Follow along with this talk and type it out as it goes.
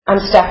I'm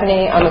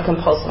Stephanie. I'm a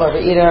compulsive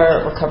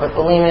overeater, recovered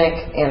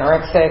bulimic,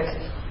 anorexic,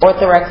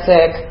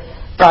 orthorexic,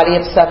 body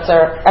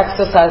obsessor,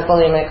 exercise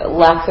bulimic,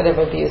 laxative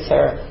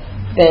abuser,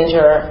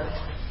 binger.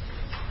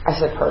 I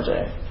said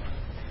perjury.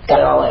 Got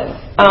it all in.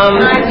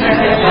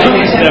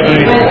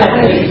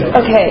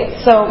 Okay,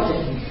 so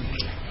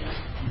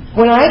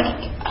when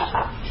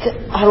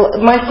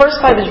my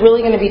first slide is really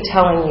going to be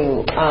telling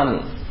you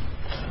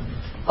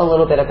a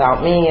little bit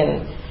about me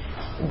and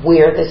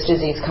where this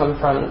disease comes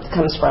from, and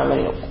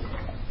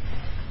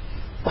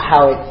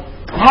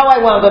how I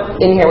wound up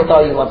in here with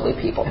all you lovely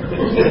people.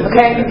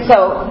 Okay,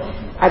 so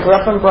I grew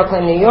up in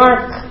Brooklyn, New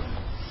York.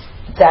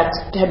 That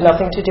had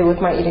nothing to do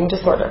with my eating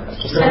disorder.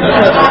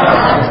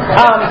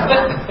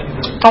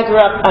 I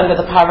grew up under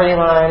the poverty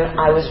line.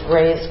 I was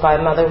raised by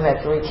a mother who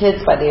had 3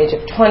 kids by the age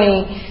of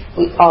 20.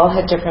 We all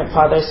had different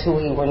fathers who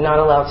we were not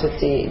allowed to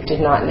see,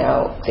 did not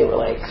know. They were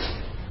like,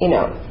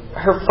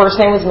 her first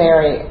name was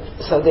Mary,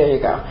 so there you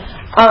go.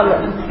 I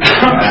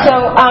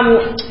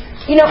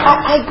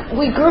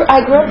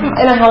grew up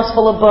in a house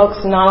full of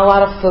books, not a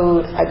lot of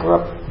food. I grew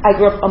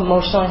up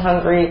emotionally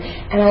hungry,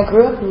 and I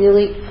grew up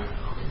really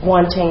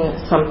wanting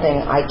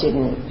something I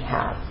didn't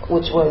have,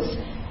 which was,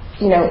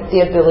 the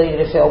ability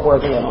to feel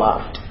worthy and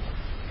loved.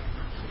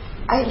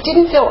 I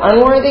didn't feel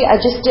unworthy. I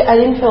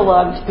didn't feel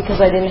loved because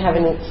I didn't have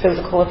any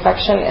physical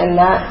affection, and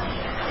that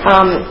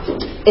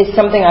is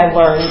something I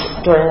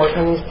learned during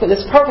working for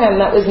this program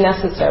that was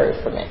necessary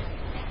for me.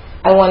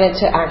 I wanted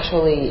to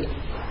actually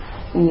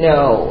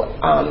know,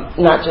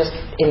 not just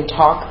in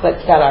talk, but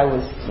that I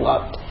was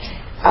loved.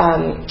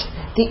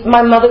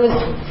 My mother was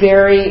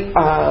very,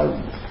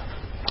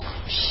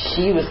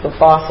 she was the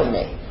boss of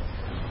me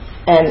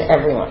and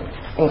everyone,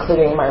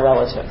 including my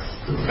relatives.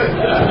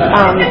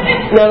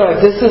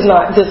 This is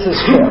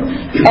true.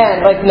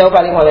 And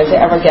nobody wanted to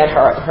ever get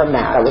her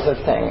mad. It was a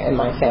thing in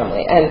my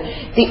family. And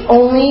the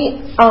only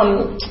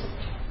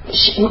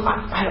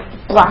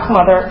black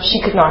mother, she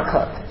could not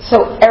cook.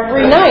 So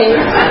every night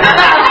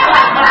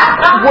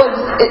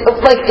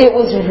it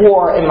was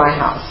war in my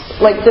house.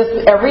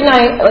 Every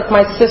night,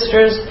 my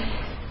sisters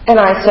and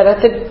I sat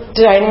at the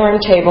dining room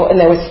table, and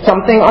there was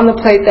something on the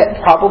plate that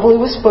probably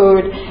was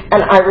food,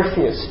 and I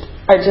refused.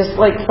 I just,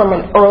 from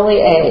an early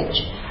age,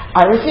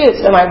 I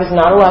refused, and I was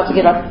not allowed to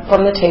get up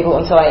from the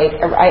table until I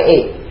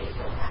ate.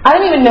 I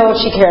don't even know if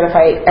she cared if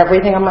I ate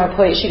everything on my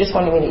plate. She just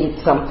wanted me to eat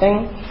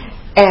something,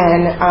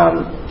 and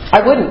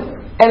I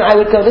wouldn't. And I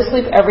would go to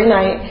sleep every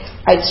night.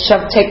 I'd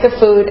take the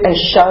food and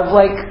shove,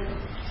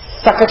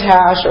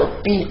 succotash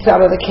or beets out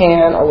of the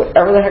can or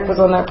whatever the heck was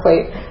on that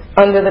plate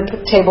under the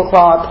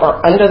tablecloth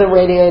or under the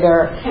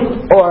radiator,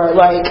 or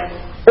my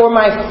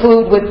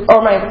food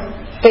or my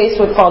face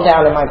would fall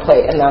down in my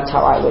plate, and that's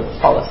how I would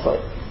fall asleep.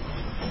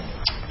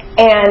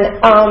 And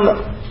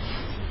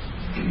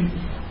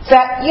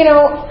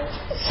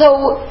so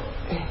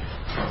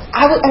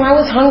I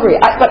was hungry.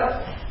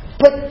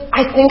 But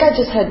I think I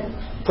just had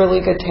really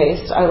good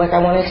taste. I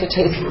wanted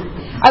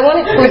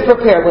food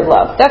prepared with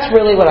love. That's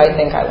really what I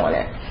think I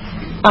wanted.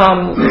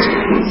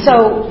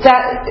 So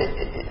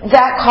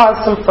that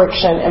caused some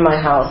friction in my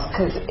house,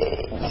 because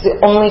it's the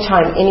only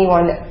time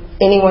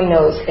anyone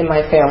knows in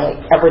my family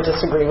ever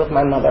disagreed with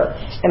my mother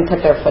and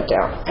put their foot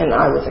down, and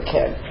I was a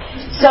kid.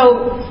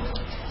 So,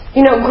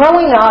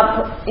 growing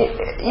up,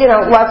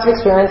 lots of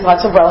experience,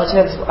 lots of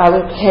relatives. I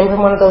came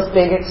from one of those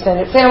big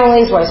extended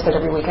families where I spent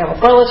every weekend with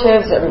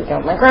relatives, every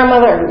weekend with my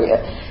grandmother,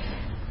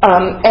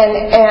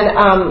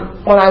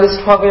 when I was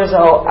 12 years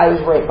old, I was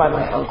raped by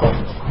my uncle.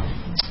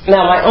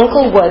 Now, my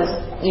uncle was,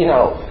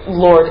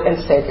 Lord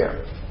and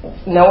Savior.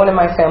 No one in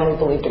my family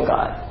believed in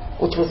God,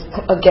 which was,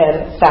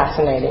 again,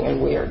 fascinating and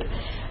weird.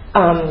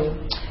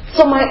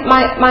 So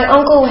my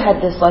uncle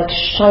had this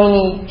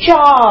shiny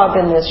job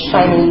and this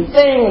shiny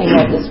thing, and he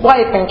had this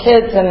wife and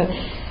kids, and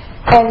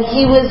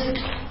he was,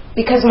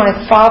 because my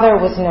father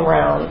wasn't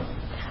around,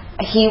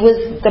 he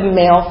was the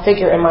male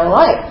figure in my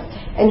life,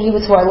 and he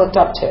was who I looked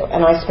up to,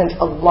 and I spent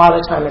a lot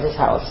of time at his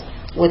house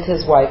with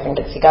his wife and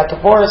kids. He got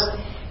divorced,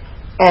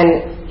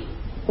 and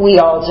we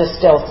all just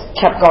still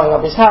kept going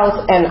over his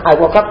house, and I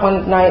woke up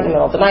one night in the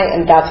middle of the night,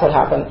 and that's what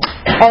happened.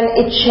 And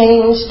it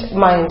changed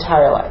my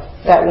entire life.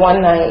 That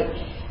one night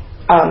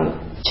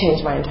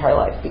changed my entire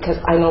life, because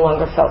I no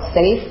longer felt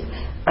safe,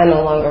 I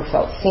no longer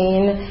felt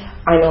seen,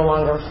 I no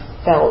longer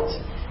felt,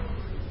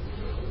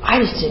 I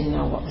just didn't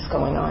know what was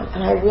going on.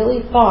 And I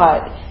really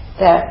thought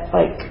that,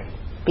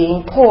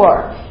 being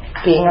poor,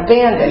 being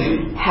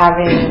abandoned,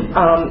 having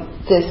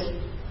this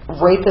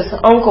rapist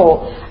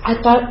uncle, I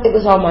thought it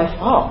was all my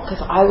fault,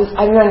 because I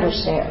didn't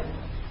understand.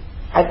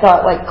 I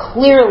thought,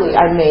 clearly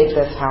I made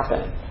this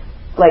happen.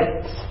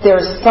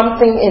 There's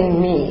something in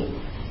me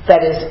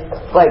that is,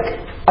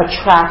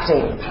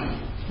 attracting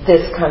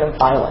this kind of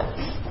violence.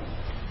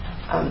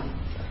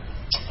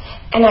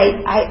 And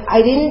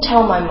I didn't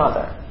tell my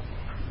mother.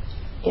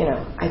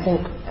 I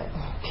think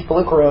people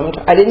are groomed.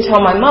 I didn't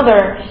tell my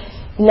mother,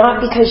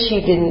 not because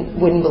she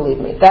wouldn't believe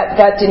me.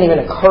 That didn't even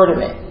occur to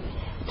me.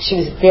 She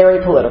was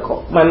very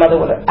political. My mother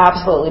would have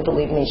absolutely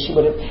believed me.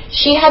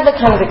 She had the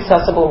kind of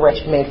accessible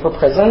rich made for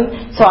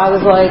prison. So I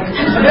was like,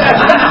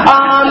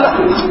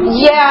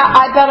 yeah,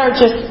 I better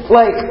just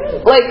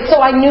so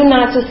I knew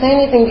not to say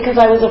anything because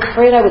I was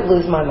afraid I would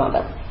lose my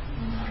mother.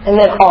 And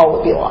then all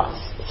would be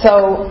lost.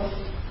 So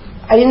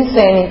I didn't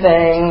say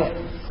anything.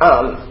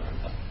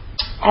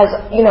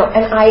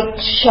 And I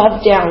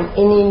shoved down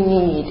any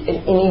need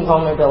and any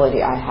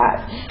vulnerability I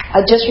had. I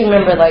just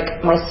remember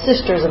my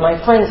sisters and my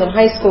friends in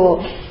high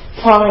school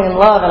falling in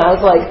love, and I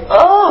was like,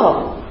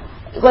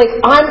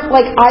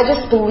 I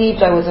just believed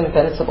I was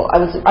invincible.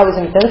 I was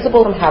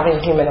invincible from having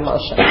human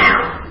emotion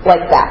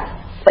like that,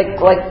 like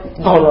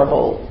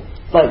vulnerable,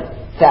 like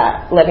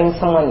that, letting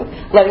some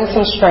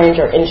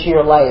stranger into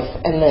your life,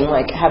 and then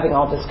having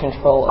all this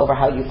control over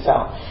how you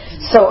felt.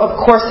 So of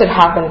course it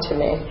happened to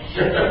me,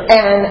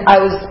 and I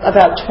was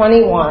about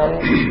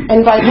 21,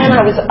 and by then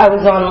I was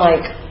on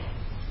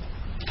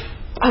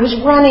I was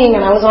running,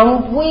 and I was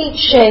on weight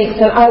shakes,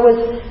 and I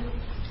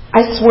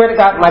swear to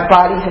God, my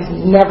body has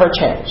never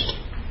changed.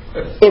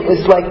 It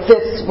was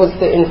this was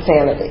the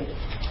insanity.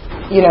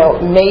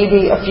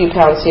 Maybe a few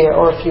pounds here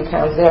or a few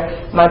pounds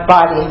there. My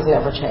body has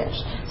never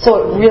changed.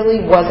 So it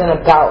really wasn't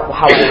about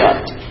how I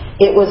looked.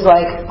 It was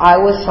I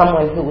was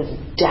someone who was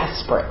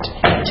desperate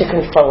to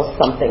control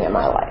something in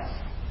my life.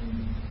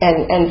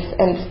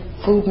 And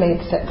food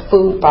made sense.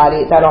 Food,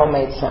 body, that all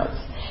made sense.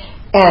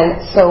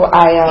 And so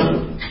I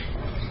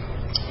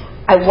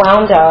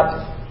wound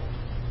up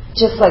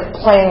just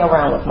playing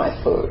around with my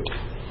food.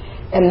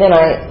 And then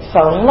I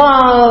fell in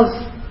love.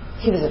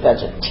 He was a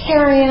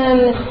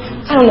vegetarian.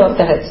 I don't know if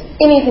that has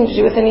anything to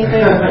do with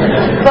anything.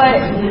 But,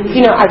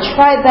 I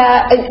tried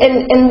that.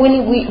 And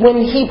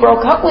when he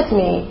broke up with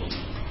me,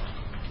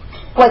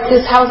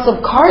 this house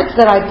of cards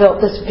that I built,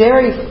 this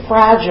very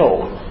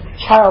fragile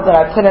child that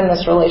I put in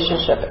this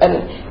relationship,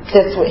 and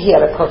he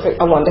had a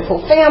wonderful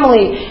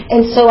family,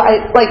 and so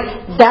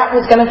that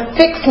was going to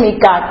fix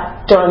me,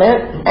 God darn it,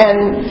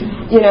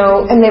 and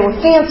they were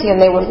fancy, and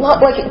they were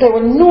they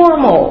were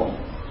normal,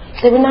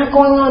 they were not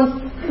going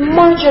on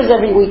marches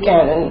every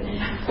weekend, and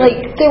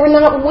they were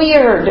not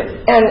weird,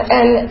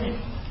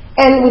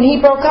 and when he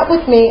broke up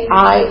with me,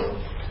 I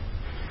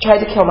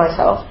tried to kill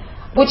myself,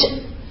 which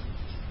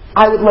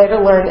I would later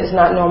learn is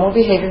not normal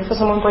behavior for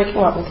someone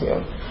breaking up with you.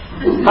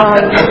 But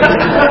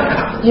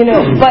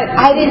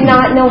I did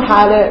not know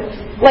how to,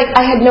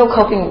 I had no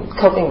coping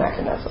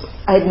mechanism.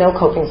 I had no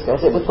coping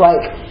skills. It was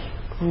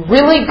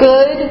really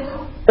good,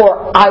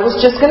 or I was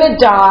just going to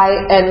die,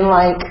 and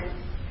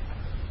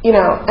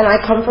and I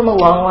come from a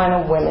long line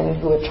of women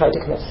who have tried to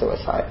commit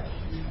suicide.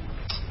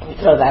 Let me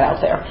throw that out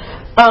there.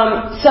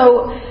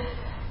 So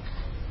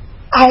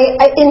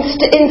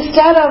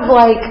instead of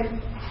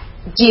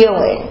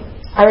dealing,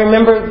 I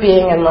remember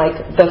being in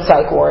the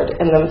psych ward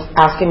and them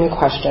asking me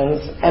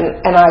questions,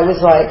 and I was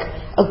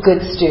a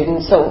good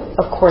student, so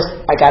of course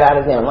I got out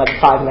of there in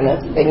 5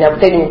 minutes. They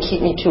didn't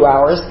keep me 2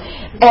 hours,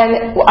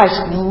 and I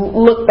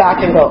look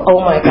back and go,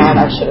 oh my God,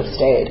 I should have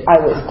stayed. I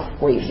was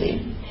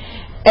crazy.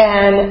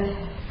 And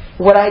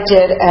what I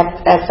did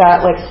at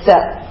that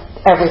set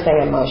everything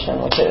in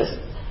motion, which is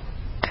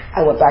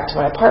I went back to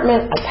my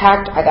apartment, I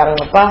packed, I got on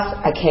a bus,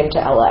 I came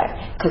to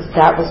LA because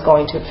that was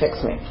going to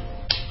fix me.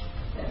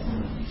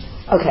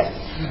 Okay.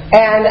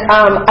 And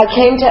I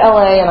came to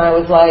LA and I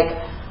was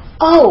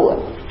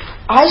oh,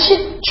 I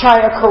should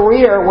try a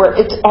career where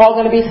it's all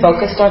going to be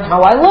focused on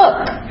how I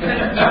look.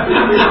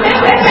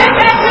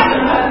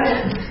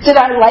 Did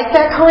I like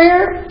that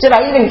career? Did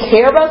I even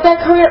care about that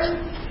career?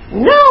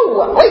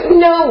 No.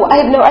 No.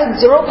 I had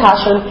zero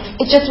passion.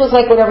 It just was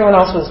what everyone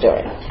else was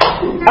doing.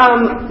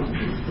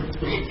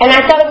 And I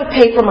thought it would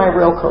pay for my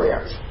real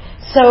career.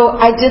 So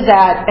I did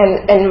that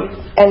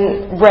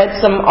and read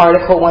some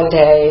article one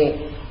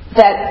day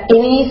that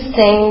any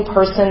sane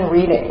person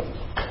reading,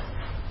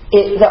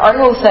 the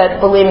article said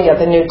bulimia,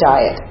 the new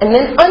diet, and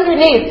then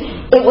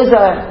underneath it was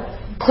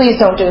please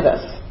don't do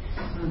this.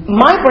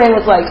 My brain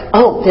was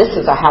oh, this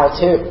is a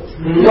how-to.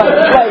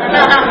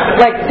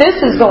 This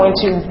is going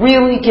to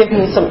really give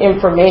me some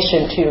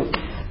information to,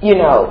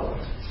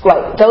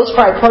 those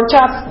fried pork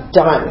chops,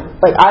 done.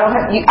 I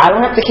don't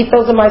have to keep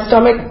those in my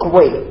stomach,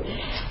 great.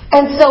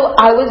 And so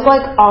I was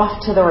off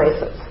to the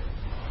races.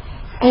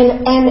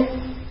 And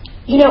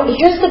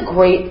here's the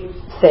great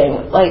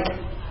thing.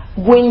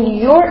 When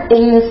you're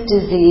in this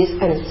disease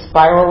and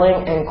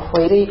spiraling and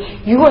crazy,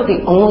 you are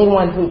the only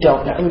one who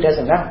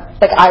doesn't know.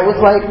 I was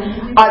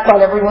I thought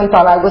everyone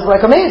thought I was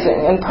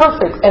amazing and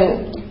perfect.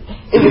 And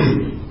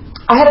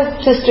I had a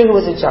sister who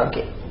was a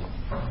junkie.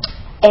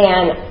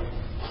 And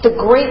the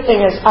great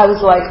thing is I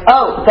was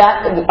oh,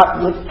 that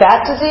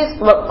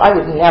disease? Look, I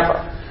would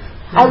never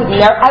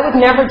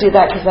do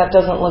that because that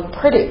doesn't look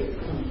pretty.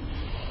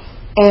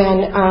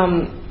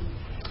 And,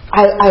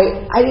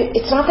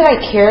 it's not that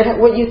I cared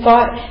what you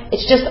thought.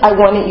 It's just I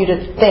wanted you to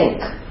think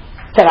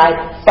that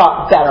I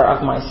thought better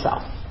of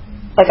myself.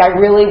 I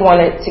really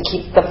wanted to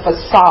keep the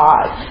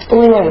facade.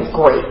 Bulimia was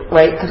great,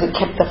 right? Because it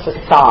kept the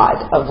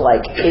facade of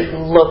it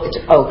looked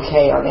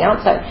okay on the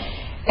outside.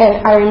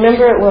 And I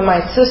remember when my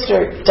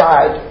sister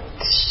died,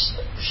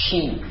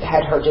 she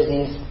had her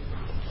disease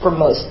for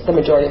the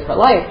majority of her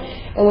life.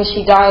 And when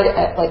she died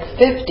at like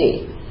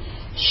 50,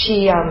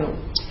 she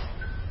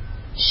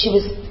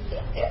was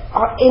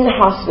in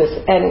hospice,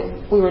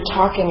 and we were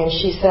talking, and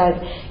she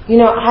said,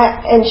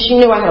 and she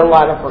knew I had a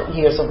lot of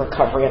years of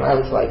recovery, and I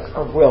was like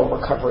a real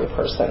recovery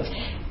person.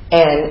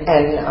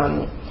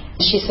 And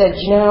she said,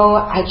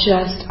 I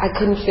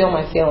couldn't feel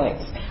my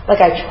feelings. Like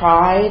I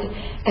tried,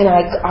 and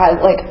I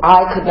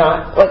could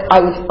not, like I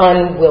was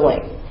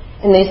unwilling.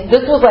 And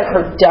this was like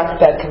her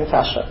deathbed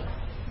confession.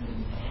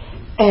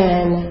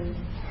 And,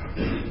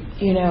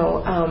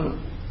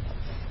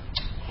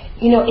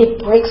 it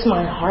breaks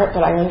my heart,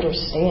 but I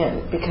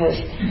understand, because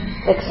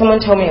like someone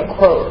told me a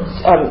quote,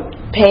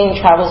 pain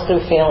travels through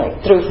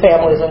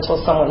families until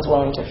someone's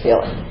willing to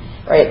feel it,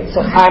 right?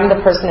 So I'm the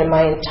person in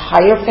my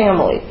entire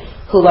family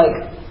who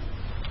like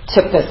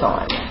took this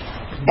on.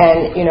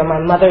 And, my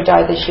mother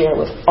died this year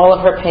with all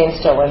of her pain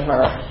still in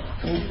her,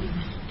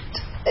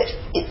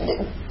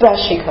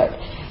 best she could.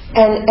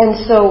 And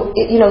so,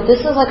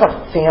 this is like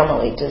a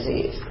family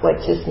disease,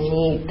 like this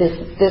need,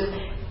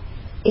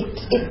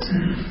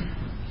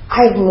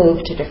 I've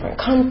moved to different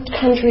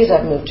countries,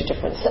 I've moved to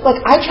different,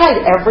 like I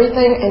tried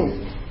everything,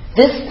 and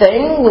this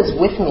thing was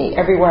with me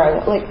everywhere I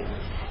went. Like,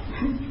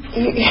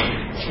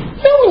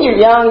 when you're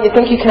young, you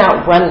think you can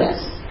outrun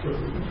this.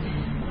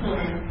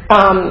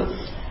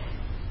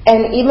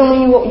 And even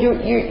when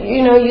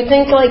you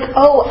think like,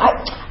 oh,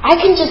 I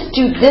can just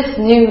do this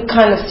new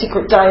kind of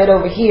secret diet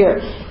over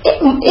here.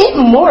 It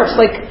morphs.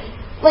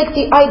 Like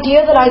the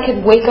idea that I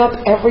could wake up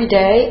every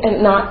day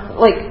and not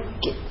like,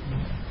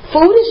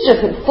 food is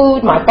just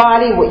food. My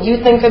body, what you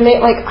think of me,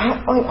 like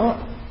I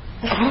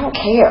don't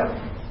care.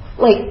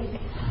 Like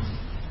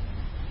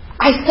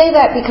I say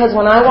that because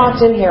when I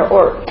walked in here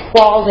or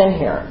crawled in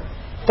here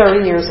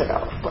 30 years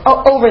ago,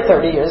 over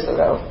 30 years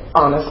ago,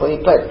 honestly,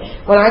 but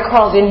when I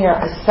crawled in here,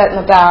 I sat in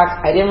the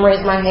back, I didn't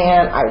raise my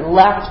hand, I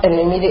left and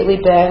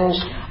immediately binged.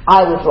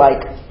 I was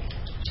like,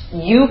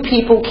 you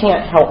people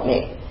can't help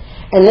me.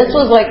 And this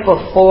was like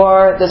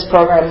before this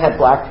program had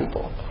black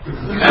people. So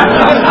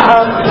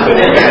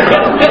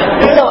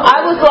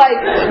I was like,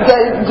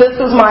 this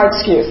is my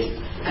excuse.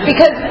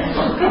 Because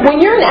when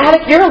you're an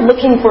addict, you're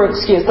looking for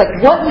excuse.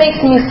 Like, what makes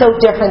me so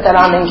different that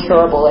I'm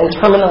incurable and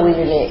terminally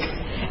unique?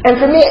 And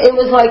for me, it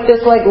was like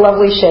this like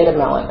lovely shade of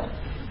melanin,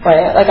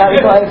 right? Like I was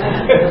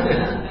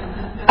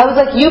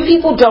like, you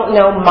people don't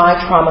know my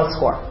trauma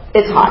score.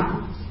 It's high.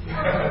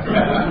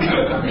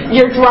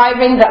 You're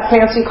driving that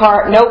fancy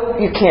car. Nope,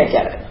 you can't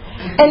get it.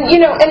 And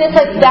and it's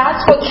like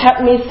that's what kept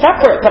me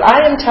separate. But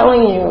I am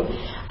telling you,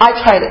 I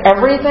tried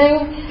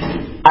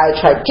everything. I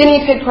tried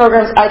guinea pig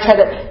programs.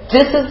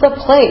 This is the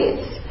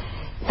place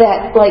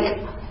that like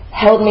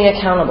held me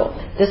accountable.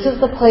 This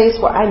is the place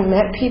where I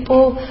met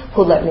people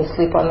who let me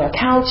sleep on their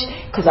couch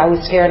because I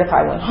was scared if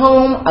I went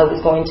home, I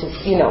was going to,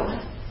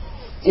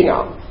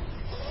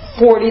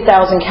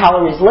 40,000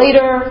 calories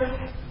later,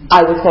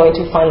 I was going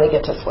to finally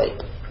get to sleep,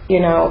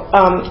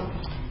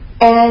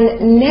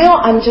 And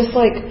now I'm just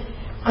like,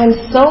 I'm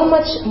so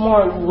much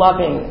more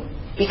loving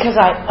because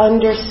I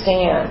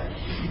understand,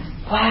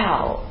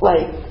 wow,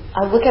 like,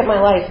 I look at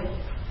my life,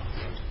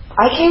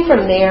 I came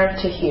from there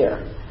to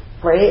here.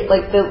 Right?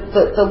 Like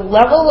the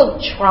level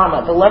of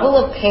trauma, the level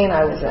of pain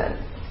I was in.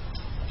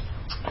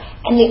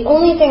 And the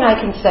only thing I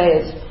can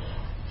say is,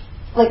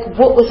 like,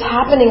 what was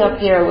happening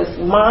up here was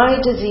my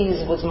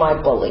disease was my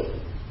bully.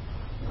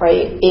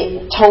 Right?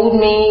 It told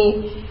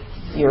me,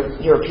 you're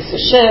a piece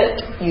of shit,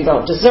 you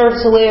don't deserve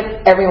to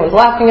live, everyone's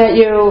laughing at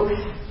you,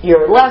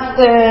 you're less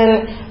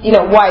than,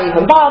 why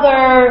even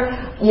bother?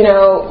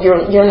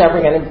 You're never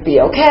going to be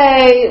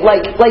okay.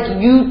 Like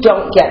you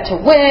don't get to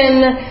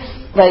win.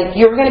 Like,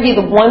 you're going to be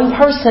the one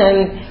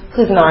person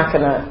who's not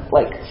going to,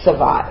 like,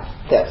 survive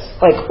this.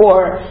 Like,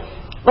 or,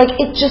 like,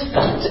 it just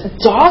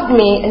dogged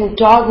me. And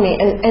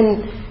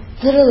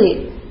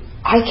literally,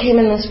 I came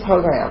in this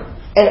program.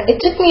 And it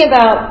took me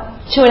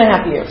about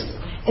 2.5 years.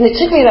 And it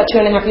took me about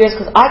 2.5 years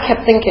because I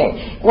kept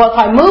thinking, well, if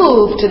I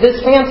move to this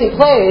fancy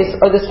place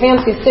or this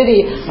fancy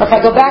city, or if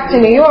I go back to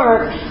New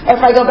York, or if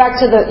I go back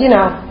to the,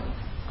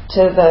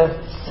 to the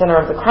center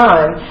of the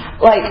crime,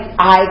 like,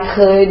 I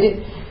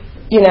could,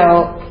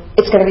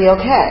 it's going to be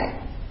okay.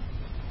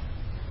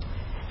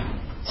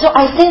 So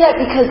I say that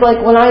because, like,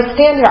 when I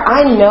stand here,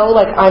 I know,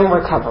 like, I'm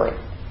recovering,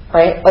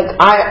 right?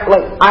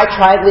 I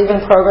tried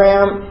leaving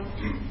program.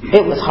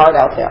 It was hard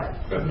out there.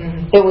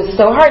 It was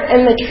so hard.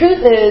 And the truth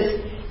is,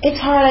 it's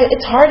hard.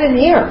 It's hard in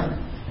here.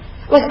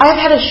 Like,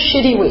 I've had a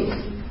shitty week,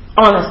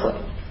 honestly,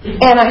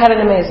 and I had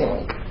an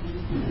amazing week.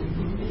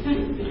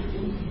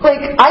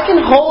 Like, I can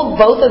hold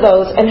both of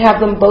those and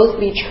have them both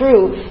be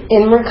true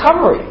in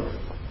recovery.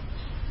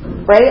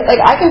 Right?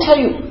 Like, I can tell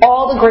you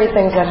all the great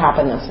things that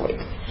happened this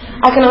week.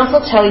 I can also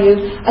tell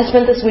you I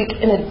spent this week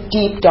in a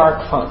deep,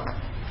 dark funk.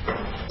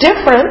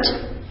 Different.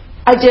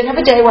 I did have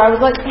a day where I was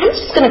like, I'm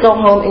just going to go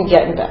home and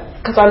get in bed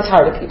because I'm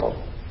tired of people.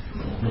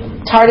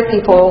 Tired of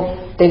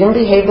people They didn't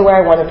behave the way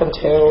I wanted them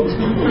to.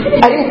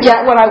 I didn't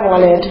get what I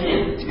wanted.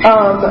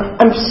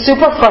 I'm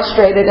super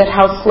frustrated at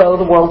how slow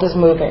the world is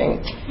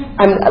moving.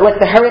 I'm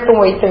like, the hurry up and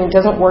wait thing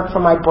doesn't work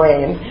for my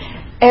brain.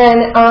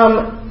 And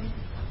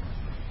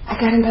I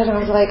got in bed and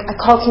I was like, I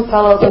called some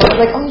fellows and I was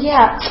like, oh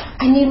yeah,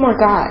 I need more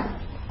God.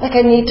 Like,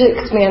 I need to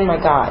expand my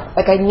God.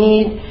 Like, I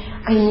need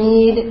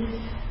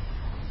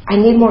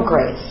more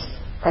grace,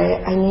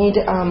 right? I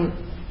need,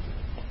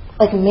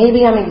 like,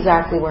 maybe I'm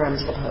exactly where I'm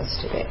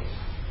supposed to be,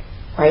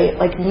 right?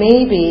 Like,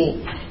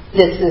 maybe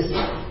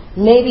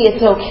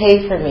it's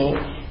okay for me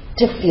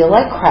to feel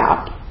like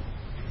crap,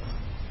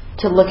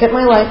 to look at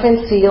my life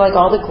and see, like,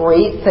 all the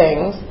great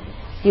things.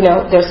 You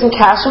know, there's some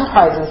cash and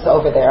prizes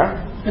over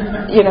there,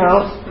 you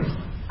know.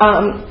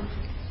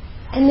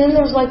 And then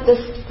there's, like, this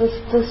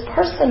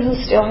person who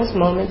still has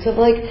moments of,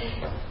 like,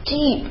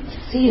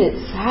 deep-seated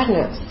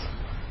sadness.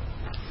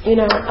 You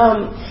know,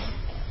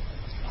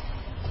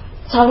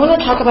 so I want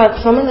to talk about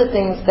some of the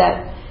things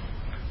that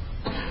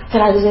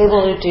I was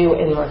able to do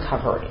in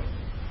recovery.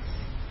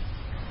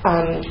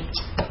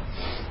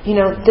 You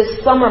know, this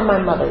summer my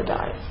mother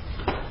died.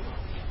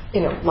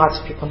 You know, lots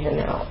of people here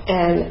know.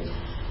 And,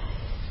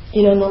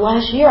 you know, in the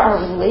last year our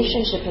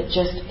relationship had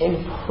just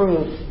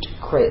improved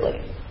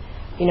greatly.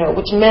 You know,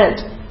 which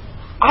meant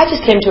I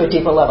just came to a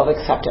deeper level of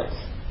acceptance.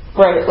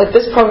 Right? Like,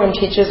 this program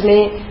teaches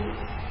me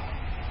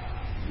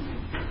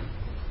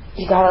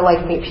you gotta,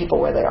 like, meet people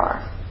where they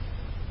are,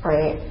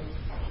 right?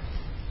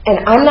 And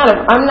I'm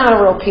not a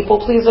real people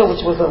pleaser, which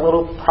was a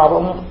little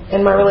problem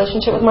in my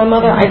relationship with my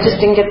mother. I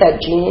just didn't get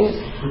that gene.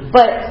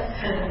 But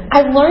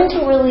I learned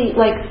to really,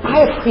 like,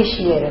 I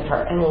appreciated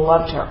her and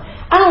loved her.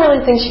 I don't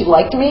really think she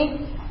liked me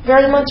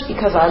very much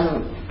because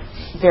I'm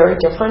very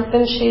different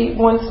than she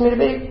wants me to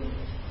be,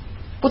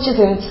 which is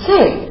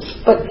insane.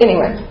 But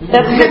anyway,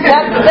 that's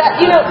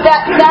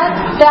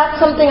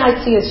something I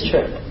see as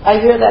true. I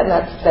hear that, and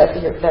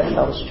that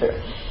sounds true.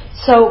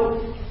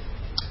 So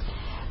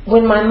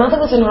when my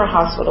mother was in her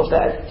hospital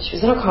bed, she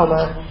was in a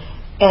coma,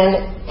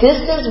 and this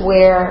is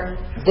where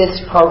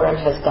this program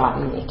has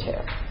gotten me to.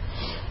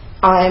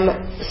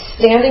 I'm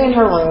standing in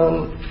her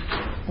room,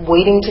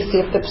 waiting to see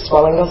if the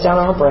swelling goes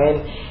down on her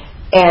brain,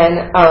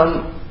 and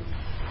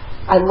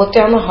I look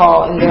down the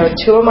hall, and there are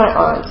two of my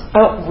aunts.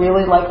 I don't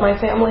really like my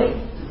family.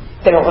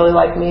 They don't really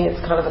like me. It's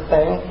kind of a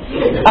thing.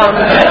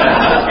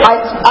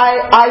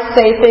 I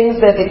say things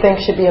that they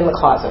think should be in the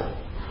closet.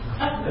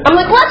 I'm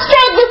like, let's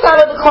drag this out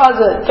of the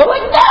closet. They're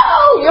like, no,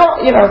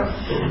 you know.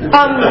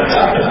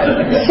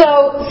 So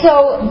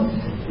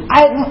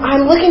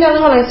I'm looking down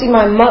the hall and I see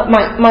my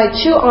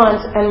two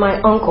aunts and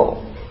my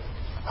uncle,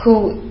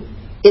 who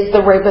is the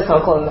rapist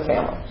uncle in the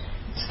family.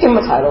 Just give him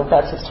a title.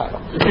 That's his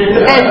title.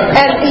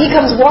 And he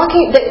comes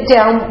walking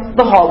down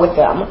the hall with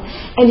them,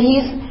 and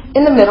he's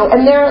in the middle,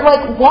 and they're,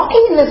 like,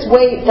 walking in this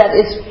way that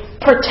is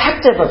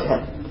protective of him.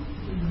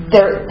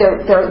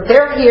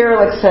 They're here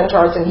like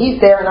centaurs, and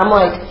he's there, and I'm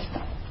like,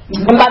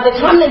 and by the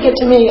time they get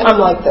to me, I'm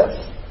like this.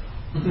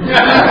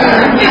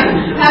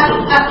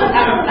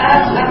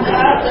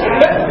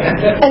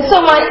 And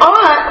so my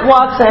aunt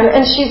walks in,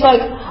 and she's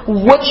like,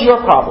 what's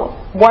your problem?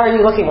 Why are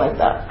you looking like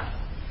that?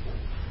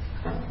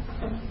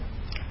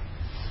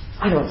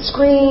 I don't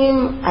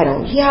scream. I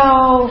don't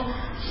yell.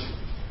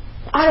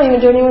 I don't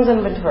even do anyone's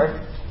inventory.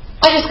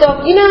 I just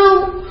go, you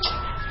know,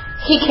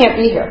 he can't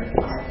be here.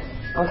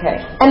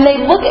 Okay. And they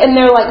look and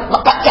they're like,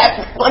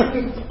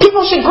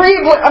 people should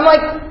grieve. I'm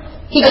like,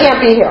 he can't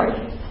be here.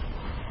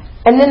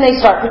 And then they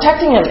start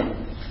protecting him.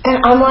 And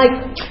I'm like,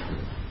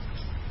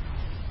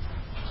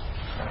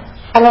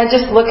 and I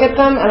just look at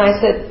them and I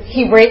said,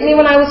 he raped me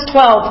when I was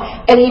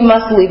 12 and he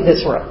must leave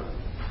this room.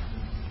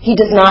 He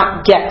does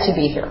not get to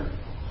be here.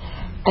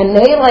 And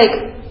they were like,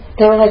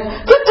 the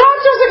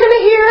doctors are going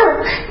to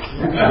hear.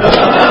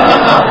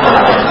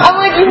 I'm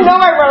like, you know,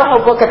 I wrote a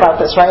whole book about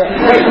this, right?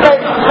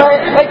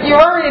 Like you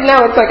already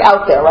know it's, like,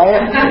 out there,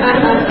 right?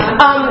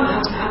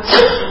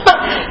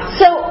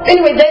 So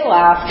anyway, they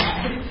laughed,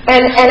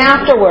 and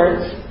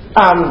afterwards,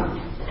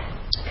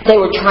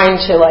 they were trying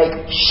to,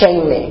 like,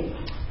 shame me.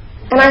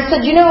 And I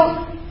said, you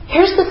know,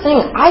 here's the thing.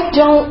 I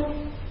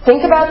don't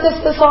think about this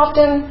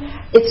often.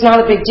 It's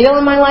not a big deal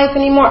in my life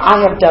anymore.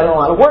 I have done a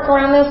lot of work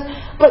around this.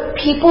 But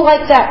people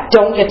like that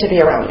don't get to be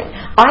around me.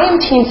 I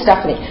am Team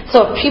Stephanie.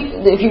 So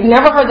if you've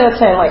never heard that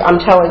saying, like, I'm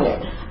telling you,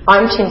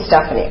 I'm Team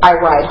Stephanie. I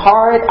ride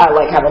hard. I,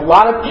 like, have a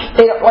lot of,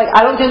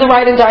 I don't do the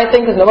ride and die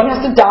thing because no one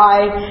has to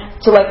die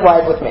to, like,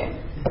 ride with me.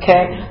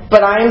 Okay?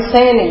 But I am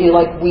saying to you,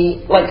 like,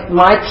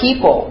 my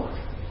people,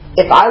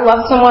 if I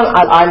love someone,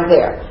 I'm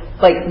there.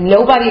 Like,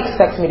 nobody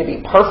expects me to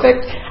be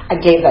perfect. I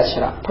gave that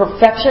shit up.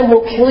 Perfection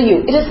will kill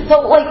you. It is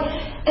so, like,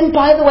 and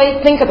by the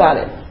way, think about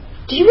it.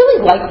 Do you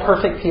really like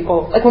perfect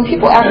people? Like, when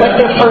people act like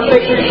they're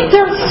perfect,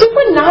 they're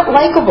super not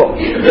likable.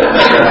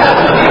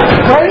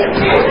 Right?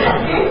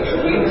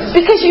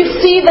 Because you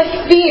see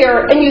the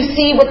fear and you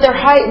see what their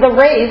height, the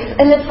race,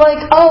 and it's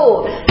like,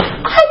 oh,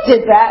 I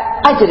did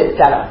that. I did it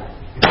better.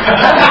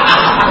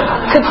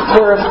 Because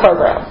we're in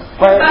program.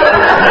 right?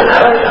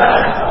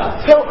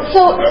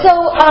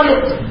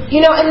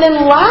 And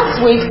then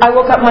last week I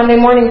woke up Monday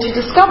morning to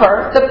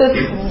discover that this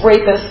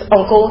rapist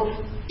uncle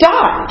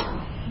died.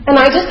 And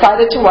I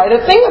decided to write a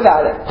thing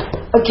about it.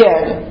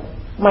 Again,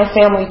 my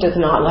family does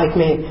not like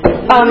me.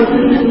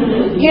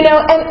 And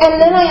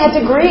then I had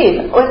to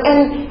grieve.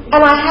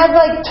 And I had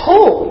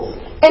tools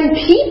and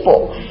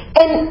people.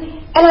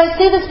 And I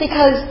say this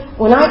because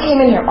when I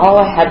came in here, all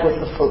I had was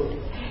the food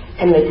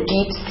and the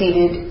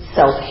deep-seated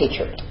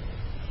self-hatred.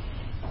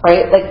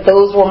 Right?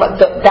 Those were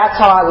that's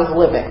how I was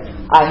living.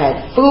 I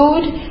had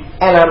food,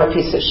 and I'm a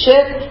piece of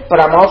shit, but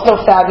I'm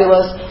also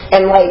fabulous,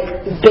 and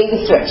bait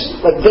and switch.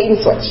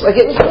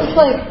 It was just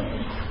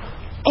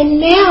and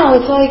now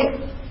it's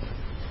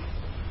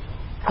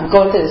I'm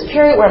going through this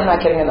period where I'm not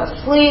getting enough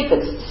sleep.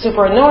 It's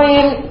super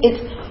annoying.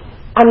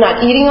 I'm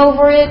not eating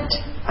over it.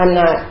 I'm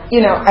not,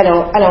 I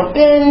don't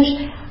binge.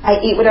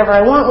 I eat whatever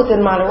I want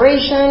within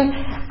moderation.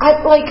 I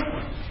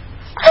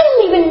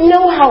don't even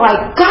know how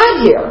I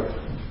got here.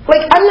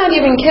 I'm not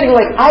even kidding.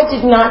 I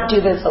did not do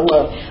this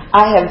alone.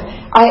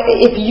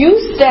 If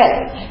you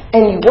stay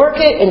and you work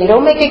it and you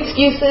don't make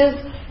excuses,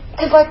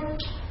 because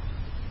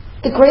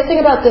the great thing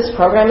about this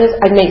program is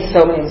I made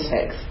so many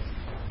mistakes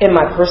in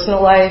my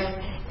personal life,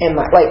 in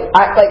my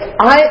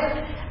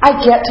I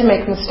get to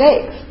make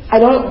mistakes. I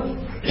don't.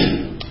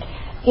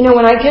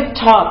 When I give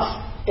talks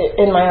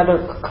in my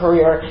other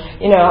career,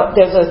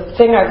 there's a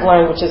thing I've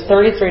learned, which is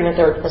 33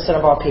 1/3%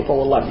 of all people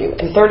will love you,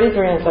 and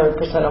 33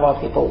 1/3% of all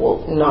people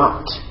will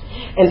not.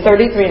 And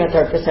 33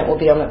 1/3% will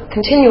be on the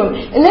continuum.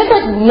 And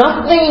there's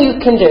nothing you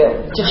can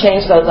do to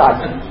change those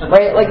odds,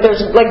 right?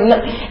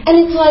 And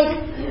it's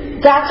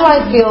that's how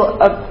I feel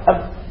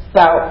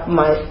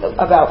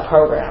about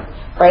program,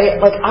 right?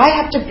 I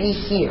have to be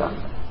here,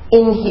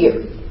 in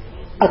here,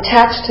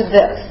 attached to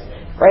this,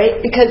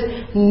 right? Because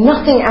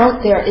nothing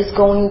out there is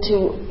going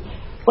to,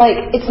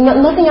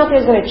 nothing out there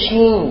is going to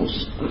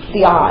change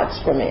the odds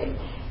for me,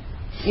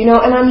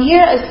 And I'm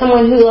here as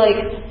someone who,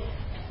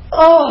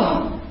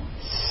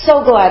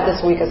 so glad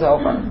this week is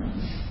over.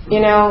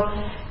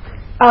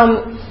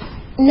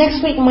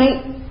 Next week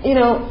might,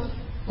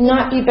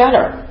 not be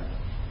better.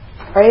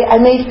 Right? I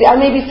may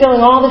be feeling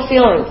all the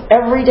feelings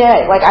every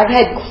day. I've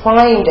had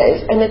crying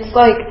days, and it's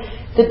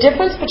the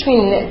difference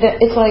between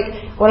it's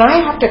when I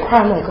have to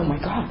cry, I'm oh my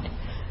God,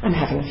 I'm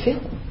having a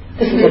feeling.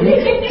 This is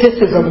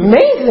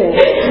amazing.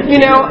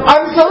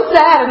 I'm so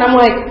sad, and I'm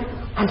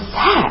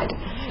sad.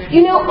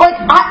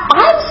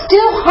 I'm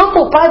still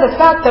humbled by the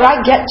fact that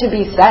I get to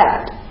be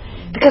sad.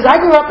 Because I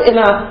grew up in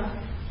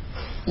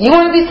you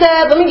want to be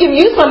sad? Let me give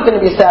you something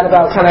to be sad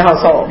about kind of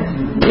household.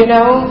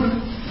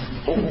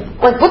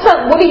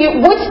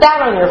 What's that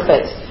on your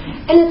face?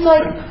 And it's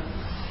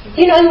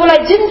and what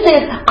I didn't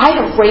say is I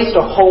have raised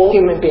a whole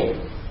human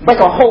being.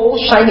 A whole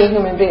shiny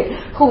human being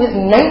who is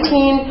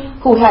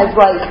 19, who has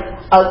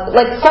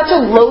such a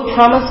low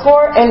trauma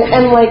score, and I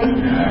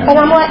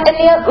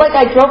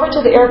drove her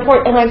to the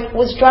airport, and I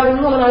was driving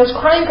home, and I was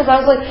crying because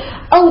I was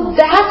oh,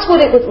 that's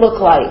what it would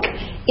look like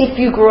if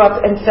you grew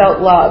up and felt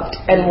loved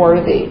and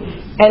worthy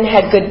and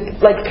had good,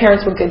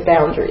 parents with good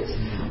boundaries.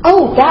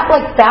 Oh,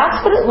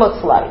 that's what it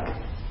looks like.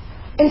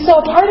 And so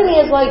a part of me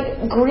is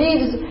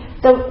grieves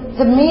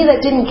the me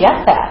that didn't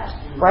get that,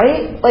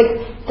 right?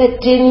 That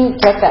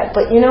didn't get that.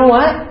 But you know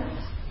what?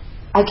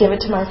 I give it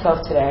to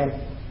myself today.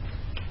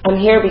 I'm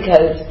here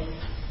because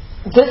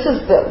this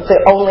is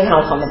the only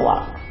house on the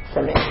block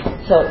for me.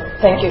 So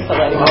thank you for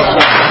letting me share.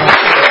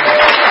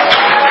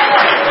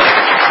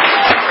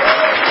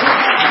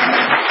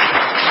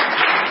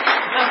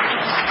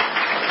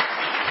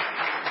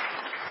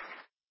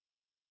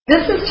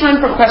 This is time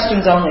for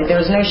questions only.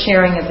 There is no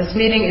sharing at this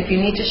meeting. If you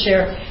need to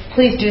share,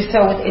 please do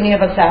so with any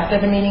of us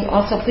after the meeting.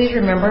 Also, please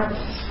remember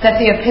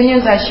that the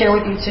opinions I share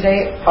with you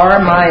today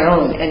are my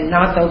own and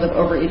not those of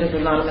Overeaters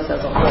Anonymous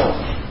as a whole.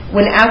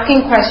 When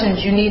asking questions,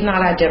 you need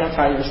not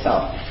identify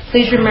yourself.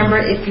 Please remember,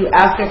 if you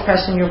ask a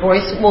question, your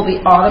voice will be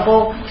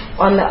audible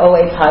on the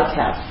OA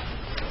podcast.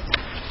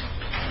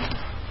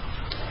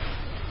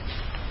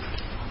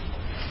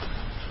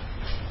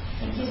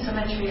 Thank you so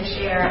much for your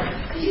share.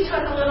 Could you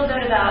talk a little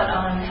bit about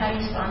how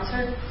you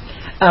sponsor?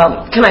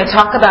 Can I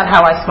talk about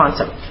how I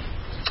sponsor?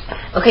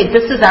 Okay,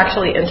 this is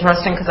actually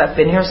interesting because I've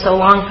been here so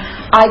long.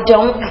 I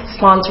don't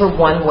sponsor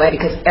one way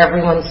because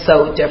everyone's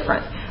so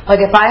different.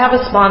 If I have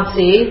a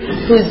sponsee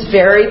who's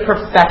very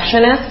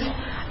perfectionist,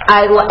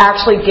 I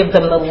actually give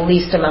them the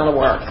least amount of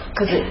work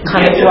because it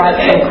kind of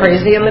drives them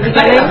crazy in the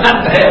beginning.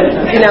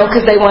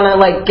 Because they want to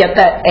get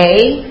that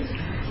A.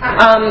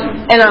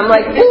 And I'm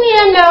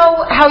yeah,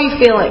 no, how are you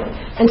feeling?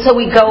 And so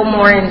we go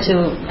more into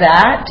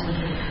that.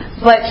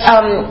 But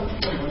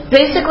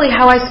basically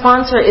how I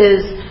sponsor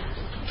is,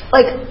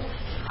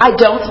 I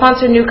don't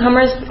sponsor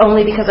newcomers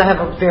only because I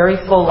have a very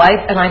full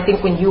life. And I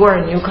think when you are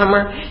a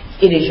newcomer,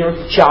 it is your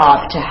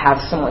job to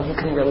have someone who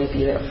can really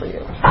be there for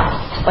you.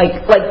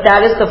 That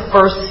is the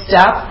first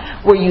step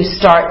where you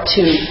start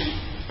to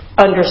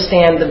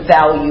understand the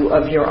value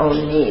of your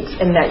own needs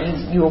and that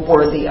you're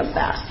worthy of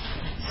that.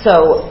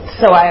 So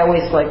I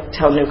always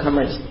tell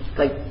newcomers,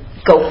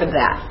 go for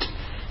that.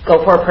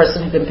 Go for a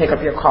person who can pick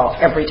up your call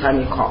every time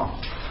you call.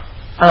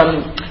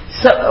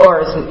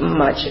 Or as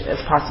much as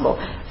possible.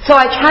 So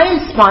I try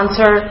and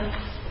sponsor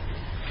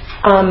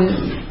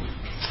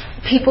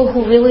people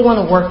who really want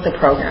to work the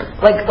program.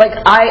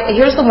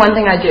 Here's the one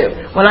thing I do.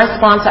 When I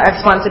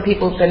sponsor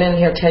people who've been in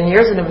here 10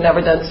 years and have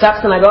never done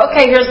steps, and I go,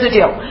 okay, here's the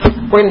deal.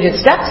 We're going to do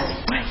steps,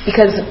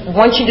 because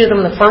once you do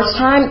them the first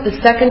time, the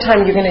second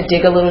time you're going to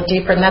dig a little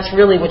deeper, and that's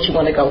really what you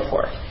want to go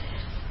for.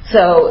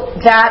 So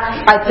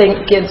that, I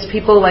think, gives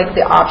people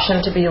the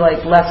option to be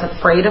less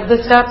afraid of the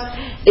steps.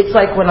 It's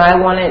like when I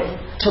wanted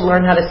to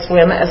learn how to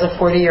swim as a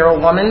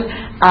 40-year-old woman,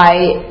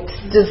 I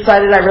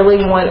decided what I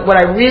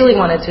really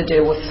wanted to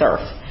do was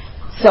surf.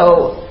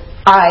 So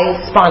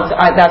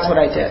that's what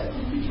I did.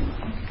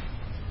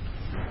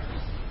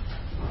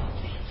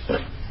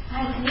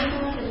 Hi, can you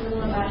tell us a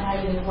little about how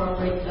you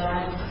incorporate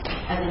God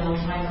as an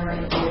old-timer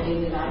into your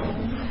daily life?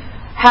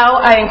 How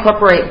I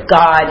incorporate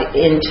God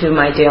into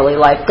my daily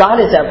life. God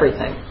is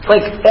everything.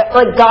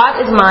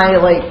 God is my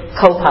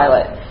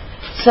co-pilot.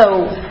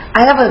 So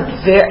I have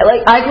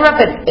I grew up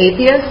an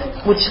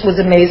atheist, which was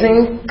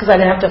amazing because I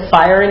didn't have to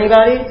fire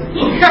anybody.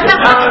 And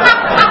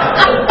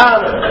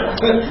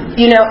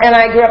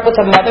I grew up with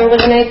a mother who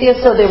was an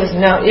atheist, so there was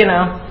no,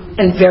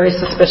 and very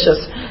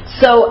suspicious.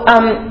 So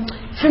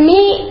for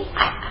me,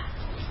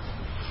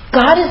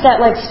 God is that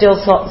still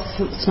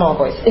small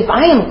voice. If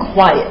I am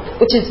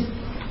quiet, which is,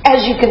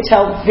 as you can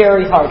tell,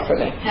 very hard for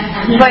me.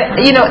 But,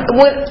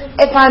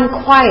 if I'm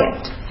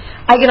quiet,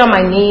 I get on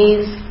my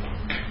knees.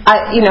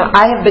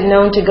 I have been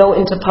known to go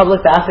into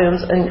public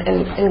bathrooms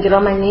and get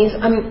on my knees.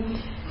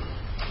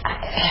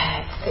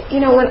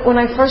 When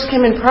I first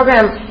came in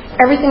program,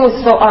 everything was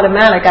so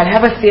automatic. I'd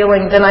have a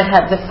feeling, then I'd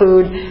have the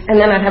food, and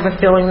then I'd have a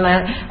feeling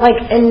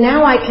and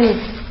now I can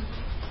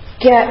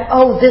get,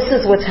 this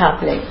is what's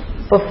happening.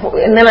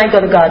 And then I go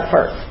to God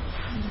first.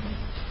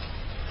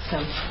 So.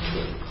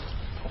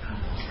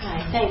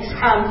 Hi, thanks.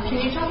 Can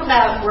you talk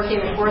about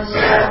working the fourth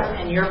step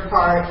and your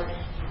part,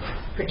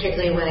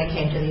 particularly when it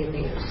came to the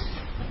abuse?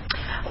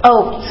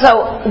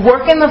 So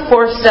working the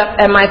fourth step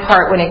and my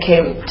part when it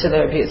came to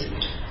the abuse.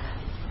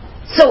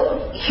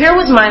 So here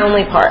was my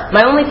only part.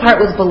 My only part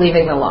was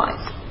believing the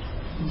lies.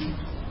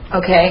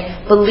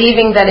 Okay?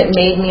 Believing that it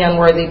made me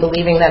unworthy,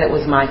 believing that it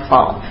was my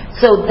fault.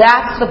 So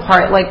that's the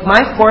part,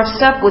 my fourth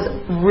step was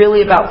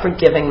really about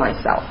forgiving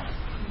myself.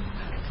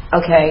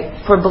 Okay?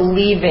 For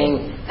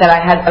believing that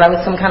I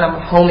was some kind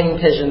of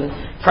homing pigeon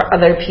for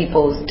other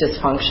people's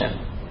dysfunction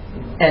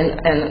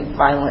and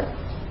violent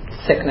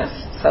sickness.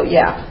 So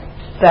yeah,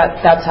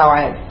 that's how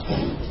I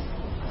think.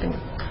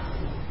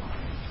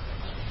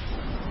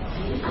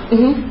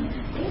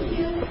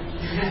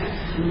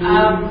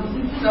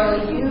 So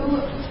you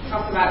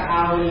talked about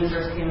how when you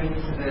first came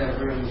into the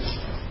room,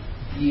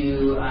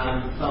 you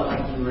felt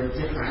like you were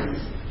different,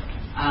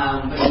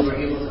 but you were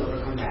able to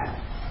overcome that.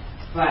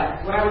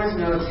 But what I want to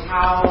know is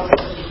how,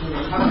 especially in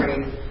recovery,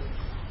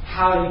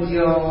 how you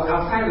deal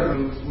outside the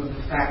room with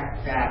the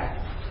fact that,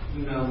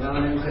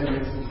 melanin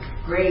goodness is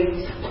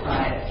great,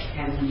 but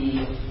can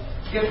be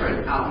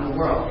different out in the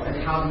world.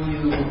 And how do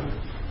you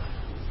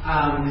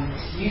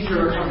use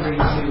your recovery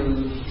to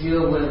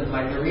deal with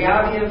the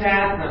reality of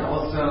that, but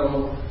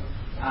also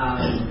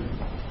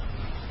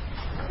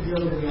deal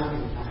with the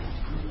reality of that?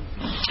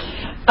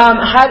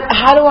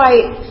 How do I?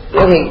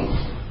 Okay.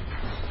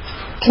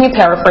 Can you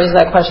paraphrase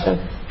that question?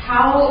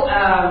 How,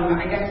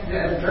 I guess,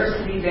 the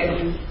adversity that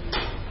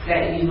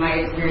you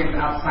might experience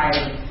outside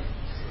of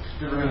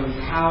the room,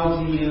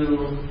 how do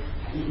you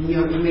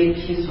made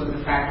peace with the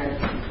fact that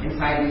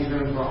inside these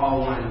rooms we're all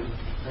one,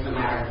 doesn't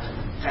matter.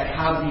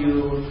 How do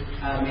you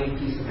make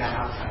peace with that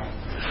outside?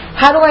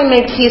 How do I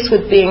make peace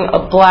with being a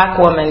black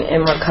woman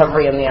in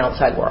recovery in the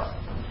outside world?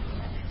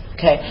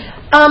 Okay.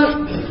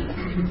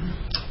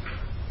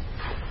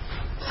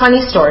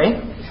 Funny story.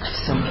 I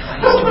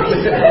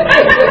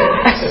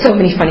have so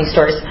many funny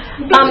stories.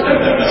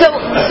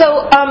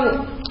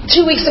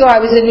 2 weeks ago I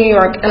was in New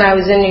York, and I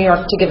was in New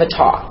York to give a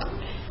talk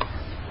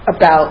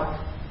about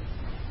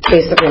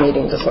basically an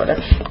eating disorder,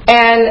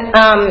 and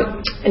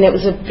it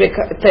was a big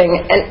thing.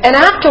 And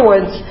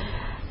afterwards,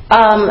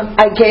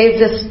 I gave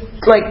this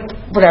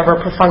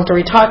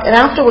perfunctory talk, and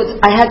afterwards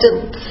I had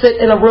to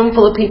sit in a room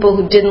full of people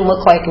who didn't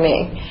look like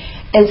me,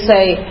 and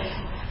say,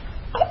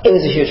 it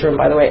was a huge room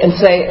by the way, and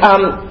say,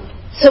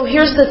 so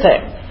here's the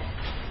thing.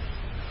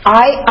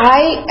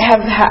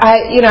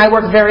 I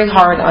work very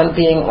hard on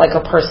being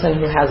a person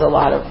who has a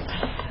lot of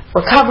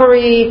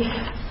recovery,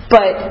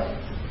 but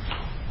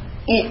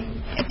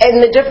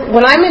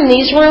when I'm in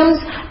these rooms,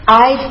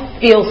 I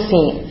feel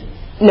seen,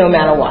 no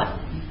matter what.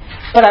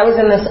 But I was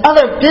in this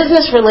other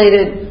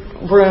business-related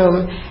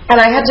room,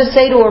 and I had to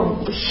say to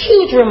a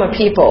huge room of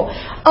people,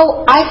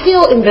 I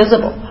feel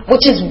invisible,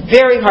 which is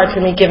very hard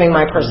for me given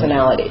my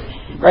personality,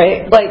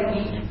 right?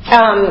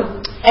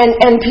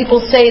 And people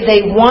say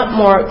they want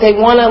more, they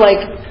want to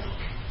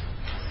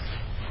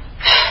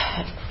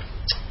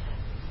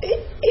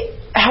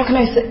how can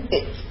I say,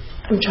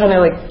 I'm trying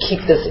to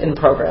keep this in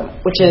program,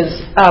 which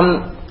is,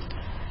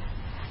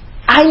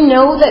 I I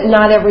know that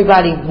not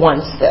everybody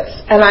wants this.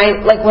 And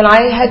when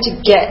I had to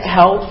get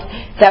help,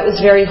 that was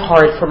very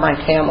hard for my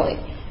family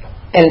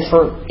and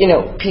for,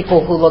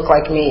 people who look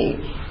like me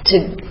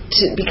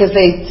because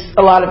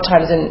a lot of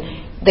times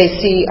they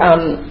see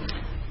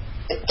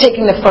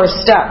taking the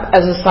first step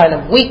as a sign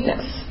of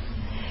weakness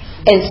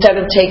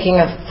instead of taking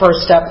a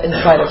first step as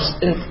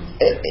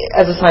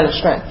a sign of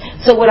strength.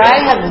 So what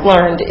I have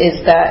learned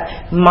is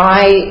that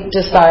my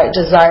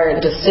desire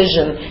and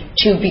decision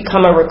to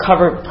become a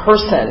recovered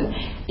person,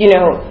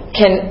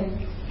 can,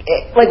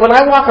 like when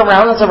I walk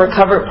around as a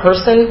recovered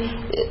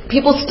person,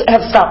 people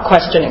have stopped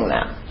questioning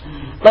that.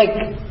 Like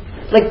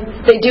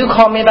they do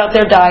call me about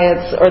their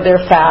diets or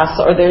their fasts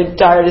or their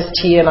diet is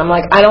tea, and I'm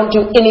like, I don't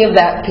do any of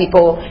that,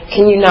 people.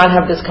 Can you not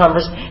have this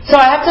conversation? So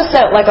I have to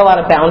set a lot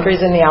of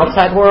boundaries in the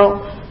outside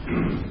world,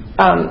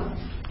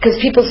 because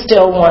people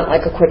still want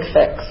a quick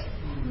fix,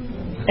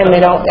 and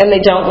they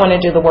don't want to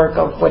do the work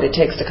of what it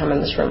takes to come in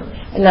this room.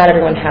 And not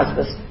everyone has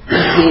this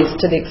disease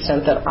to the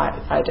extent that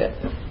I did.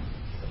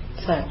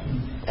 So,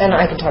 and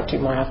I can talk to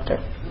you more after.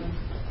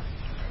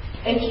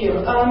 Thank you.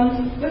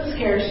 What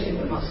scares you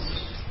the most?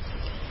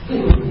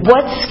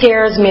 What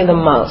scares me the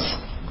most?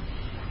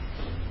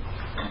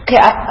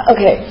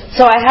 Okay.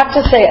 So I have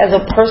to say, as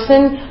a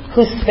person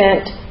who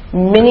spent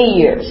many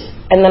years,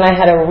 and then I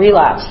had a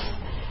relapse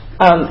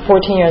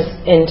 14 years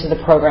into the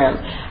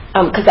program,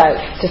 because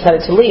I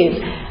decided to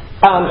leave,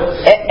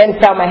 and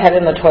found my head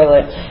in the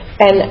toilet.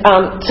 And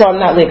so I'm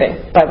not leaving,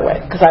 by the way,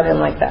 because I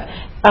didn't like that.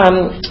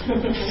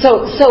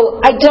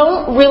 So I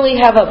don't really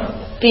have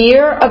a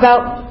fear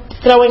about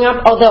throwing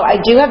up, although I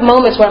do have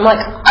moments where I'm like,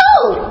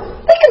 oh,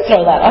 they can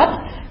throw that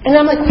up. And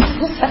I'm like,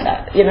 who said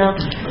that?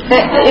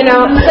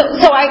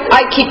 So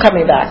I keep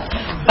coming back,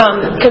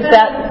 because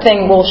that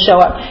thing will show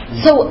up.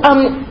 So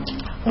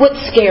what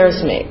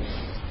scares me?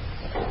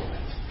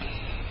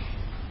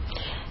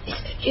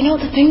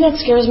 The thing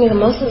that scares me the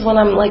most is when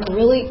I'm I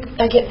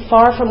get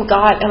far from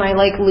God and I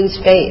lose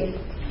faith.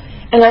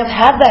 And I've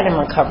had that in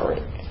recovery.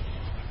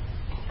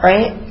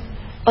 Right?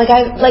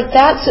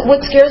 That's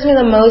what scares me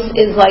the most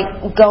is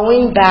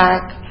going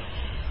back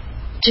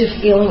to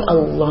feeling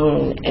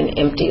alone and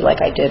empty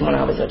like I did when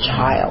I was a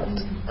child.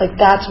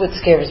 That's what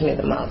scares me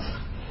the most.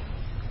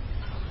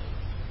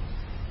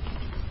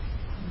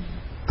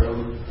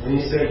 When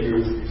you say you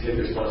take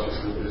your sponsors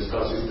through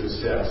the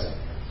steps,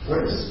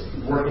 what does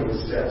working the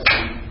steps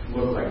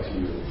look like to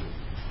you?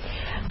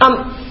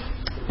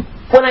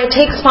 When I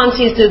take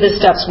sponsees through the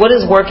steps, what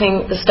does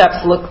working the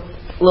steps look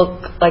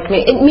like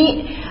me? It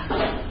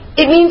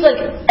means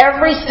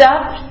every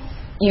step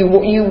you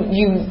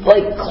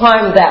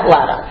climb that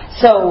ladder.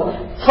 So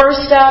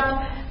first step,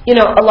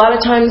 a lot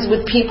of times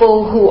with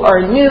people who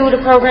are new to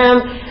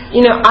program,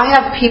 I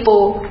have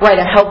people write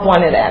a help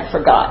wanted ad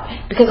for God,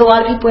 because a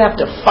lot of people have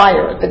to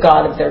fire the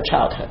God of their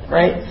childhood,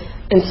 right?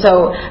 And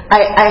so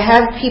I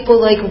have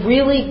people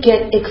really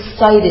get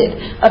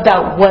excited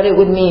about what it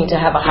would mean to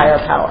have a higher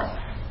power,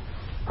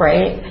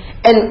 right?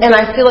 And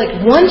I feel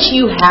once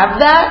you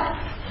have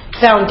that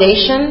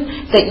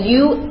foundation, that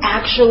you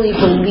actually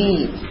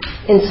believe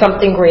in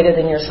something greater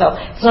than yourself.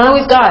 It's not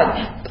always God.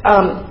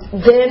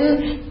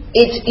 Then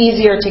it's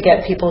easier to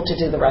get people to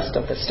do the rest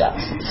of the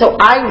steps. So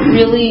I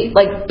really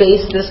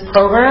base this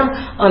program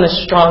on a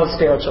strong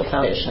spiritual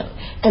foundation,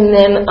 and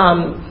then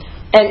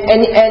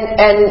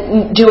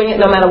and doing it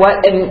no matter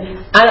what. And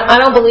I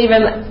don't believe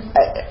in.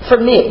 For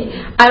me,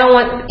 I don't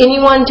want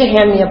anyone to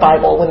hand me a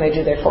Bible when they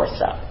do their fourth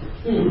step.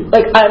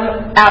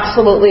 I'm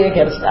absolutely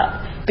against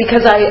that.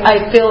 Because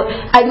I feel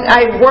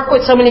I work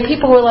with so many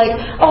people who are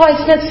oh, I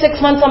spent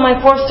 6 months on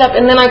my fourth step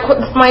and then I quit,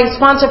 my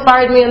sponsor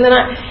fired me, and then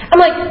I'm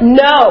like,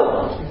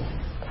 no,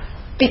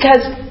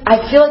 because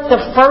I feel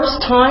the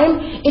first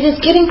time it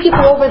is getting people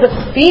over the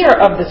fear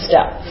of the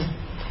steps,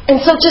 and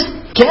so just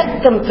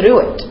get them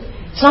through it.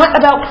 It's not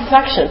about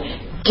perfection.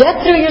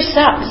 Get through your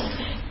steps,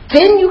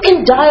 then you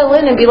can dial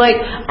in and be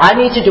I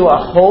need to do a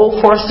whole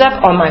fourth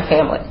step on my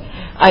family.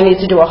 I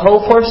need to do a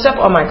whole fourth step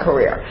on my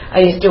career.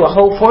 I need to do a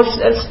whole fourth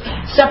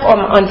step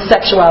on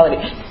sexuality.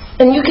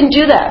 And you can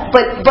do that.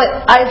 But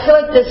I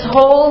feel this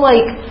whole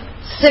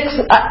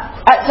so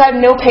I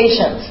have no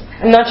patience.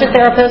 I'm not your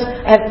therapist.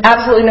 I have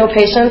absolutely no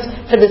patience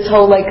for this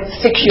whole 6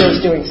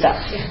 years doing stuff.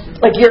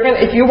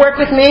 If you work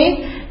with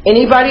me,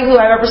 anybody who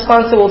I've ever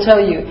sponsored will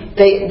tell you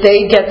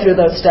they get through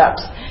those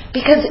steps.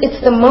 Because it's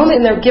the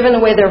moment they're giving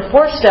away their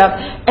fourth step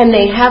and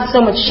they have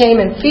so much shame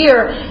and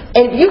fear.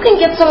 And you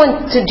can get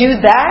someone to do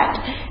that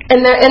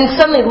and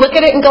suddenly look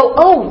at it and go,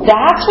 oh,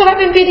 that's what I've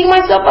been beating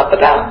myself up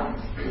about.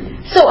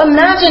 So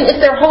imagine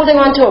if they're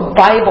holding on to a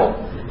Bible.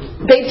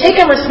 They've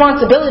taken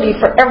responsibility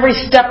for every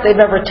step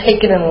they've ever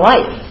taken in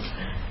life.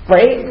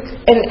 Right?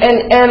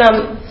 And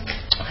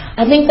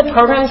I think the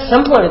program's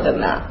simpler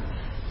than that.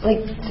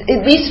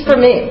 At least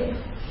for me.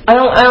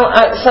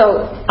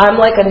 So I'm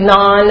a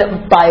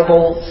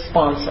non-Bible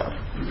sponsor.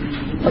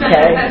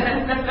 Okay?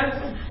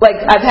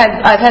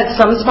 I've had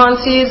some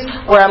sponsees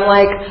where I'm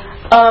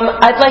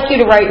I'd like you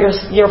to write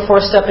your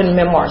fourth step in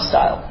memoir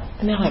style.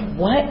 And they're like,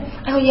 what?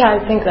 Oh yeah,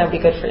 I think that'd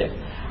be good for you.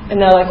 And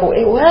they're like,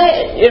 wait,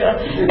 what? You know?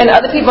 And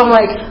other people, I'm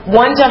like, 1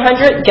 to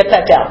 100, get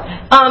that down.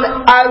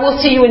 I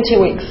will see you in 2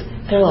 weeks.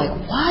 They're like,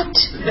 what?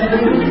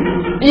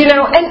 You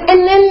know,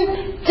 and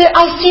then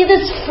I see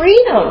this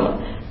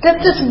freedom,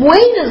 that this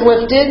weight is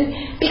lifted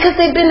because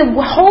they've been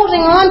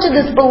holding on to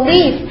this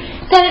belief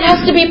that it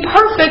has to be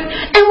perfect,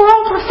 and we're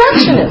all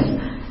perfectionists.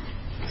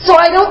 So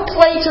I don't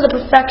play to the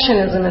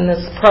perfectionism in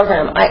this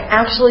program. I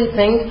actually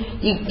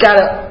think you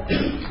gotta,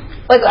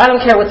 like, I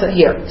don't care what's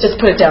here. Just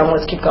put it down.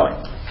 Let's keep going.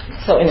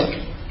 So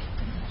anyway.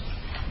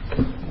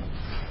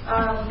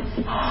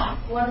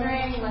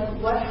 Wondering, like,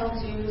 what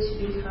helped you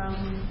to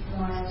become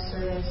more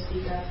assertive,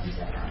 speak up, and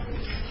set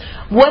boundaries?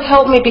 What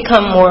helped me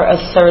become more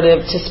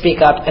assertive, to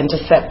speak up, and to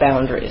set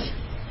boundaries?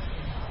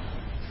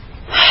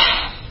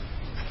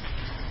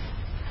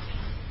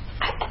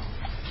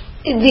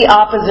 The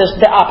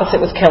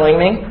opposite was killing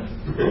me.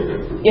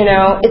 You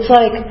know, it's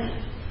like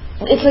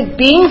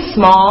being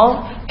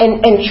small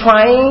and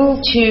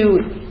trying to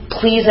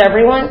please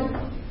everyone.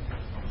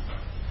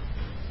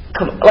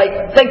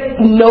 Like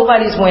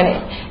nobody's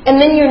winning, and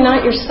then you're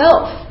not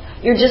yourself.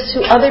 You're just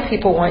who other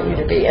people want you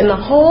to be. And the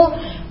whole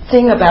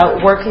thing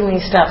about working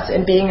these steps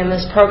and being in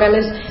this program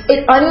is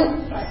it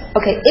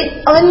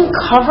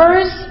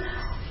uncovers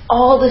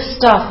all the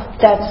stuff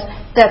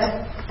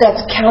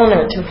that's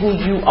counter to who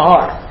you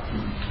are.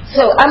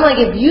 So I'm like,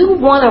 if you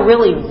want to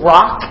really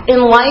rock in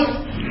life,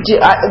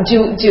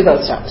 do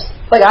those steps.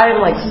 Like, I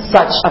am like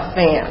such a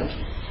fan.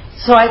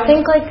 So I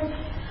think like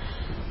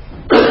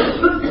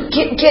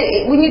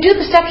when you do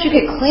the steps, you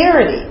get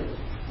clarity.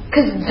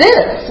 Because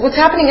what's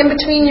happening in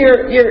between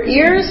your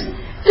ears,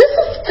 this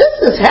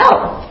is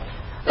hell.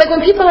 Like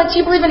when people are like,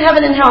 do you believe in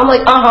heaven and hell? I'm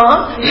like,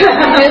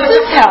 this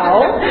is hell.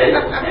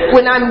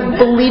 When I'm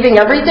believing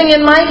everything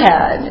in my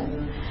head,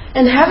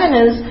 and heaven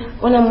is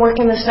when I'm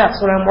working the steps,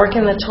 when I'm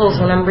working the tools,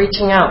 when I'm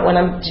reaching out, when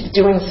I'm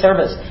doing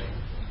service.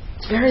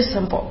 It's very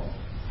simple.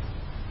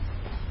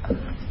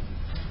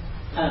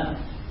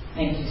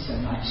 Thank you so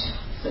much.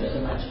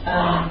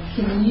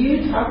 Can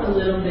you talk a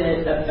little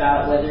bit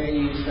about whether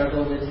you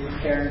struggle with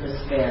compare and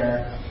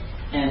despair,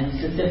 and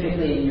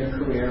specifically in your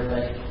career,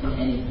 but in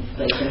any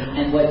place,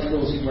 and what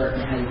tools you work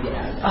and how you get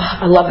out of it?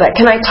 I love that.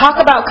 Can I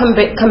talk about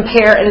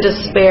compare and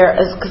despair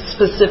as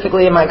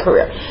specifically in my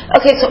career?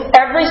 Okay, so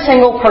every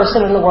single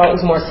person in the world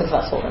is more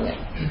successful than me.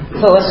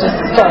 So let's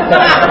just start there.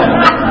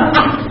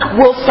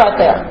 We'll start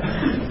there.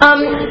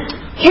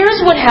 Here's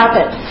what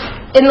happened.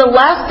 In the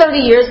last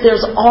 30 years,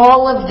 there's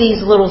all of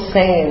these little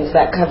sayings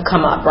that have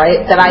come up,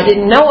 right, that I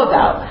didn't know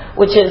about,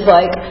 which is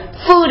like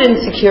food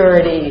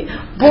insecurity,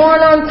 born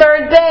on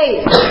third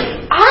base.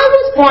 I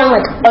was born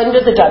like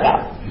under the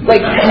dugout, like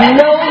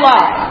no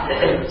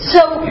lie.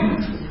 So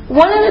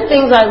one of the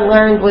things I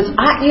learned was,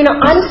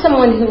 I'm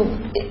someone who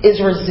is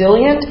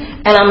resilient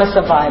and I'm a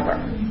survivor.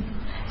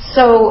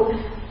 So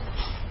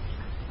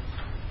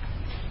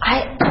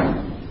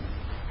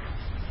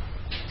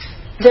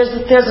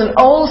there's an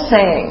old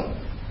saying,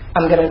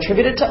 I'm going to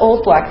attribute it to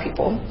old black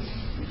people,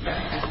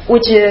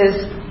 which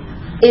is,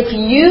 if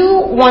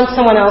you want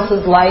someone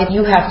else's life,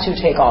 you have to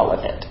take all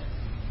of it.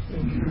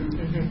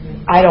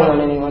 I don't want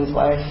anyone's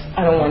life.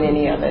 I don't want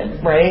any of it,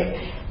 right?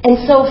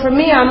 And so for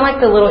me, I'm like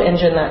the little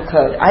engine that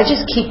could. I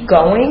just keep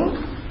going,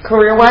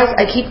 career-wise.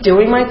 I keep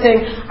doing my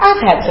thing.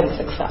 I've had some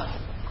success,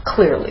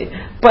 clearly.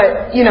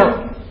 But,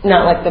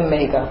 not like the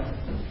mega.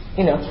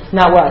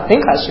 Not where I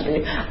think I should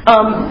be.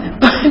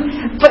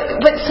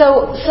 But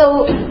so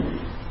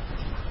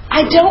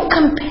I don't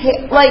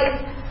compare,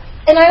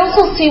 and I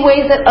also see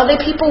ways that other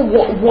people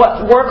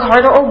work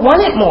harder or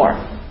want it more,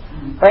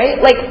 right?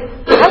 Like,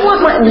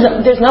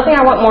 there's nothing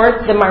I want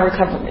more than my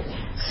recovery.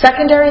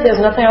 Secondary,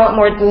 there's nothing I want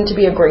more than to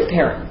be a great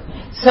parent.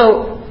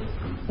 So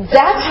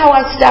that's how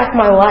I stack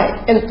my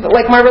life. And,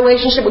 my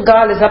relationship with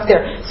God is up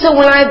there. So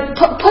when I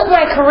put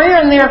my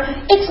career in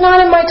there, it's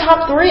not in my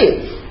top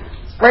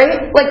 3,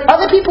 right? Like,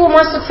 other people are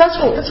more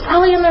successful. It's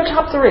probably in their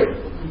top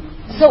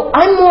 3. So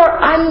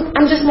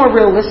I'm just more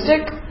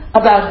realistic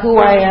about who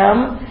I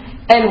am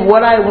and what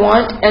I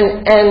want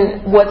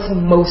and what's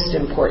most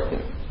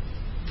important.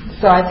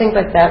 So I think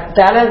that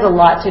has a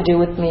lot to do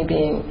with me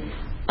being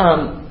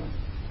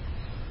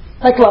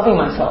loving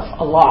myself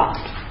a lot,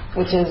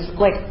 which is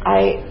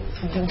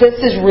this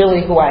is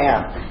really who I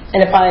am.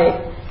 And if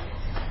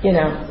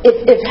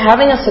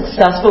having a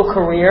successful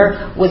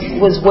career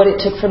was what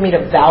it took for me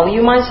to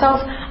value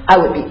myself,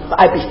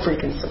 I'd be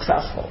freaking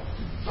successful,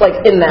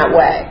 in that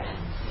way.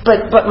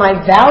 But my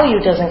value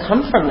doesn't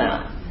come from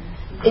that.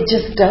 It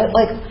just does.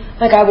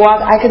 I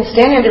can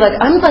stand here and be like,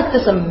 I'm like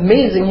this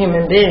amazing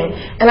human being,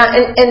 and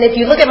if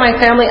you look at my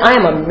family, I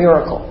am a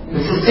miracle,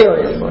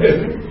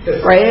 seriously,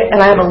 right? And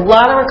I have a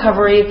lot of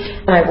recovery,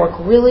 and I work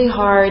really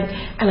hard,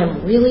 and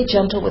I'm really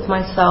gentle with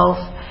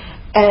myself,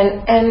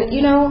 and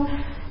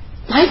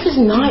life is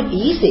not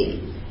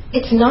easy.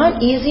 It's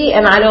not easy,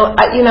 and I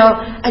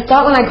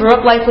thought when I grew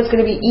up, life was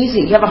going to be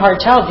easy. You have a hard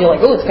child, you're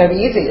like, oh, it's going to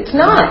be easy. It's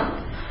not.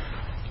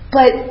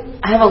 But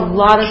I have a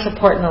lot of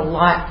support and a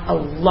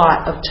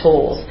lot of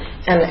tools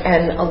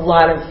and a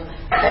lot of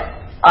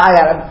I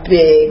got a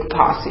big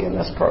posse in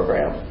this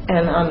program.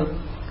 And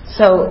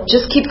so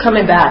just keep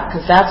coming back,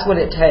 because that's what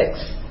it takes.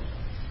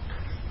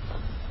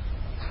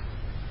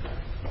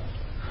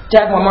 Do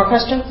you have one more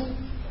question?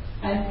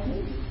 I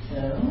think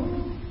so.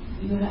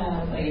 You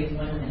have, 1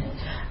 minute.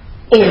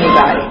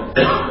 Anybody?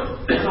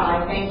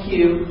 Hi, thank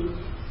you.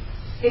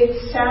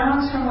 It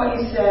sounds from what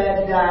you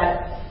said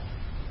that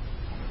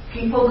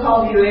people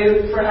called you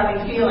out for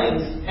having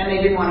feelings, and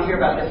they didn't want to hear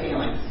about their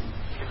feelings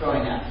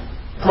growing up.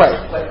 Right.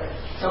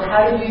 So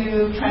how did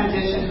you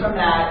transition from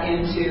that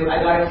into,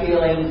 I got a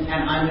feeling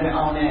and I'm going to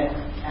own it?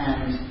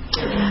 And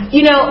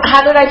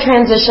how did I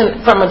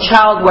transition from a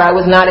child where I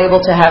was not able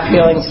to have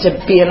feelings to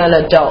being an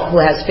adult who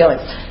has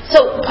feelings?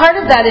 So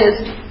part of that is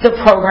the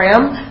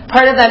program.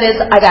 Part of that is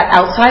I got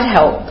outside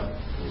help.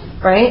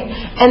 Right?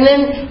 And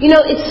then,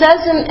 it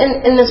says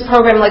in this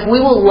program, like,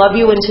 we will love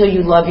you until you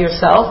love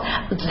yourself.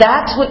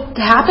 That's what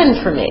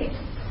happened for me.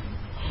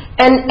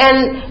 And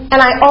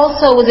I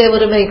also was able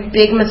to make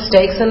big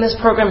mistakes in this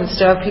program and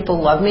still have people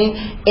love me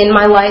in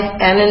my life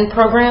and in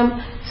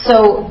program.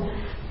 So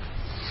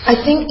I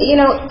think,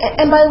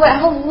 and by the way, I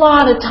have a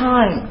lot of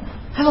time.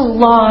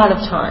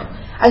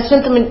 I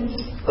spent them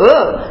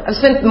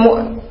I've spent more.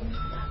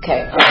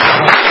 Okay.